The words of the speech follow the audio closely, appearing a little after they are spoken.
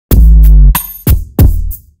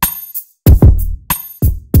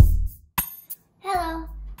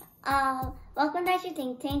Welcome back to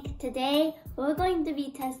Think Tank. Today we're going to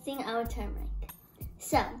be testing our turmeric.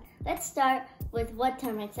 So let's start with what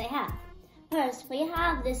turmerics I have. First, we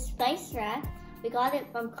have this spice rack. We got it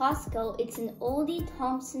from Costco. It's an oldie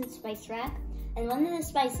Thompson spice rack, and one of the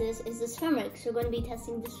spices is this turmeric. So we're going to be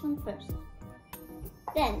testing this one first.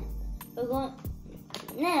 Then we're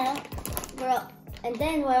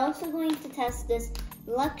also going to test this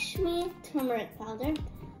Lakshmi turmeric powder.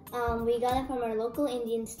 We got it from our local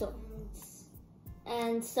Indian store.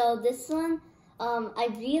 And so this one, I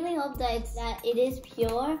really hope that it is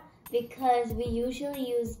pure, because we usually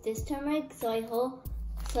use this turmeric, so I hope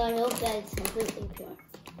that it's completely pure.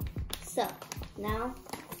 So now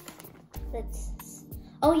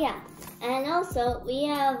oh yeah, and also we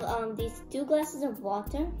have these 2 glasses of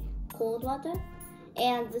water, cold water,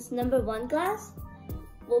 and this number 1 glass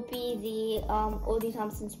will be the Oldie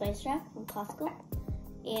Thompson spice rack from Costco,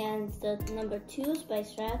 and the number 2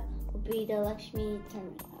 spice rack will be the Lakshmi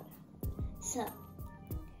turmeric powder. So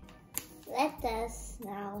let us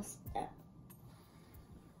now start.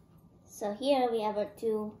 So here we have our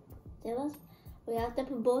 2 tables. We have to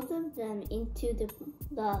put both of them into the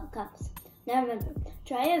cups. Now remember,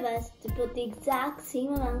 try your best to put the exact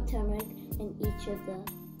same amount of turmeric in each of the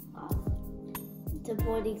to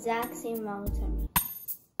pour the exact same amount of turmeric.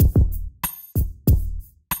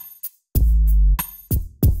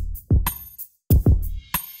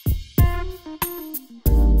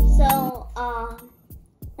 So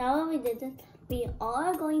now that we did this, we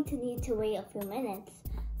are going to need to wait a few minutes.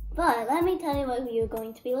 But let me tell you what you're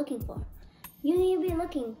going to be looking for. You need to be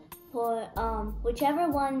looking for whichever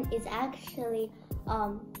one is actually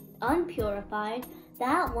unpurified.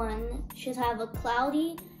 That one should have a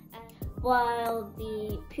cloudy, while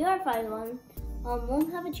the purified one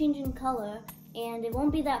won't have a change in color, and it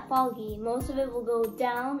won't be that foggy. Most of it will go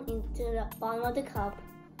down into the bottom of the cup.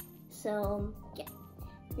 So yeah.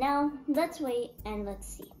 Now let's wait and let's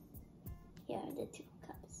see. Here are the 2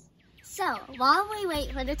 cups. So while we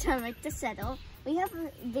wait for the turmeric to settle, we have a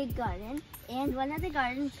big garden, and one of the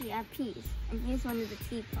gardens we have peas, and here's one of the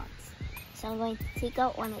seed pods. So I'm going to take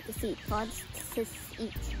out one of the seed pods to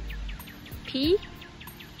eat. Pea?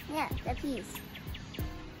 Yeah, the peas.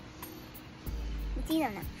 Let's eat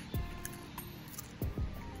them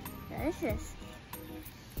now. Delicious.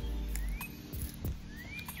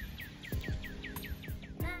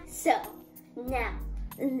 So now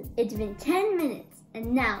it's been 10 minutes,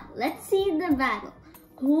 and now let's see the battle.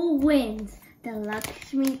 Who wins? The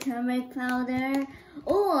Lakshmi turmeric powder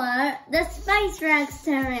or the Spice Rack's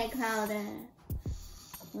turmeric powder?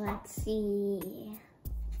 Let's see.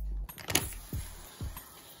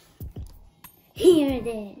 Here it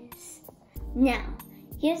is. Now,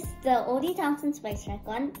 here's the Oldie Thompson Spice Rack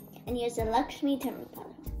one, and here's the Lakshmi turmeric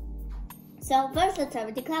powder. So first, let's start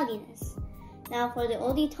with the cloudiness. Now, for the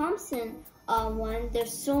Oldie Thompson one,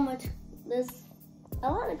 there's a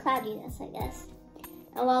lot of cloudiness, I guess.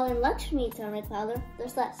 And while in Lakshmi turmeric powder,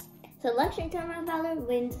 there's less. So Lakshmi turmeric powder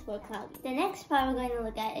wins for cloudy. The next part we're going to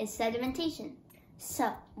look at is sedimentation.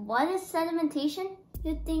 So what is sedimentation,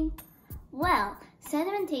 you think? Well,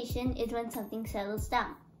 sedimentation is when something settles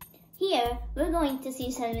down. Here, we're going to see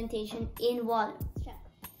sedimentation in water.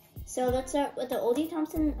 So let's start with the Oldie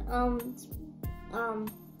Thompson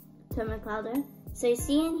turmeric powder. So you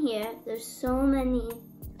see in here, there's so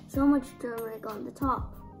much turmeric on the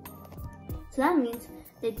top. So that means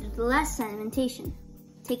they did less sedimentation.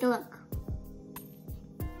 Take a look.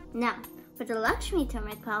 Now, for the Lakshmi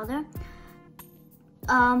turmeric powder,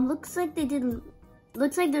 looks like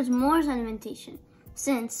there's more sedimentation,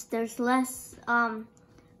 since there's less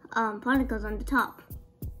particles on the top.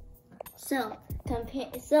 So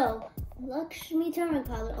Lakshmi turmeric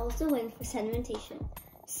powder also wins for sedimentation.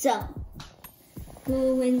 So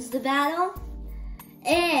who wins the battle?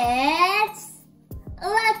 It's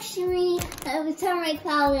Lakshmi turmeric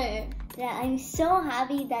powder. Yeah, I'm so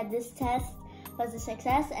happy that this test was a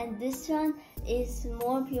success, and this one is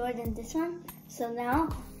more pure than this one. So now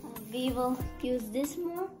we will use this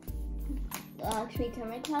more, Lakshmi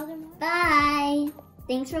turmeric powder. Bye!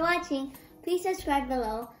 Thanks for watching. Please subscribe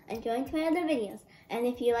below and join my other videos. And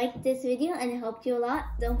if you liked this video and it helped you a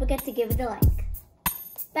lot, don't forget to give it a like.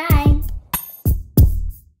 Bye!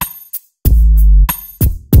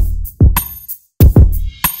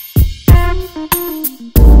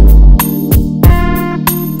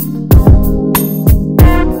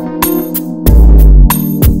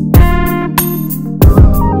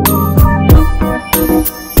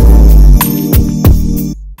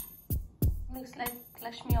 Looks like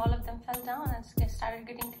Lakshmi, all of them fell down and started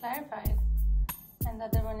getting clarified, and the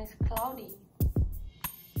other one is cloudy.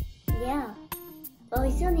 Yeah, but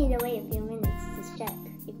we still need to wait a few minutes.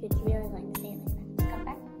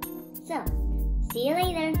 See you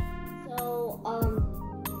later. So,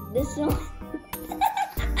 this one.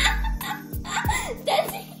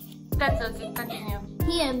 That's okay, continue.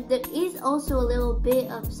 Here, there is also a little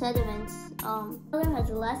bit of sediments. Color has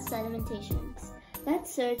less sedimentations.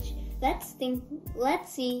 Let's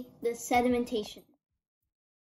see the sedimentation.